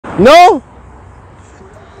No!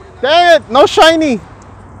 Dang it! No shiny!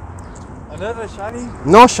 Another shiny?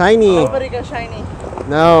 No shiny. Nobody got shiny.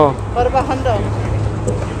 No. What about Hundo?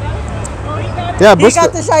 Yeah, He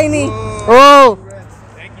got the shiny. Oh!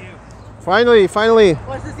 Thank you. Finally.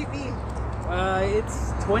 What's the CP? It's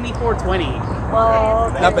 2420.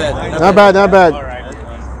 Well, Not bad. Not bad. All right.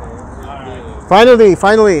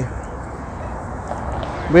 Finally.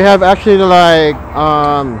 We have actually like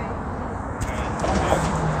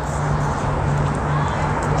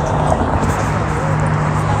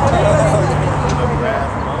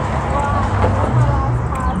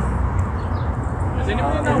Does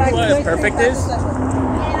anyone know what perfect is?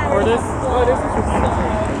 Or this? Oh, this is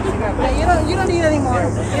you don't need any more.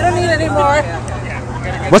 You don't need any more.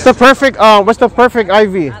 what's the perfect IV?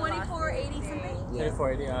 2480 something.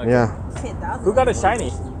 2480. Yeah. Who got a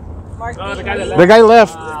shiny? Mark Oh, the D. guy that The guy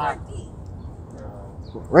left.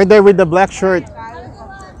 Right there with the black shirt. You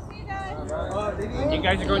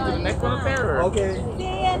guys are going to the next one up there? Or? Okay.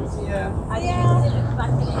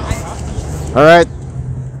 All right.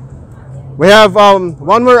 We have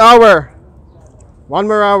one more hour. One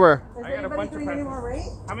more hour. Is I got a anybody bunch of doing any packs. more rate?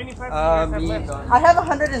 How many packs do you guys have Me. left? I have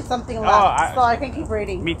 100 and something left, so I can keep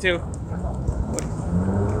rating. Me too.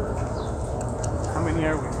 How many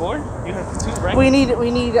are we? 4? You have 2, right? We need at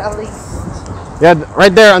least. Yeah,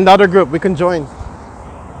 right there on the other group. We can join.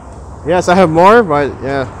 Yes, I have more, but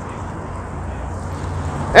yeah.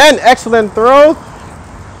 And excellent throw.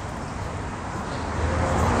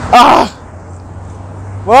 Ah!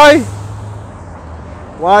 Why?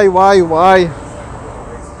 Why?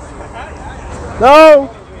 No!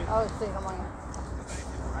 Oh, see, come on.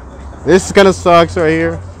 This kind of sucks right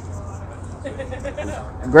here.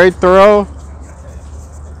 Great throw.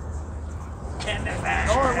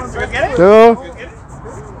 Two.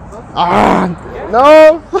 Ah,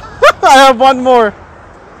 no. I have one more.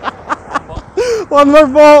 One more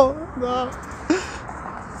ball. No.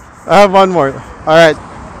 I have one more. All right.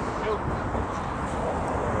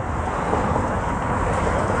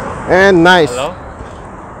 And nice. Hello?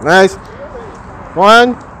 Nice.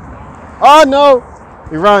 One. Oh no.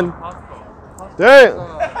 You run. There.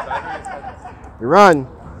 You run.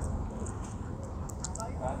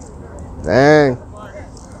 Dang.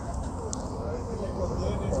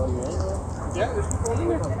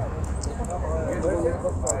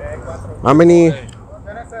 How many?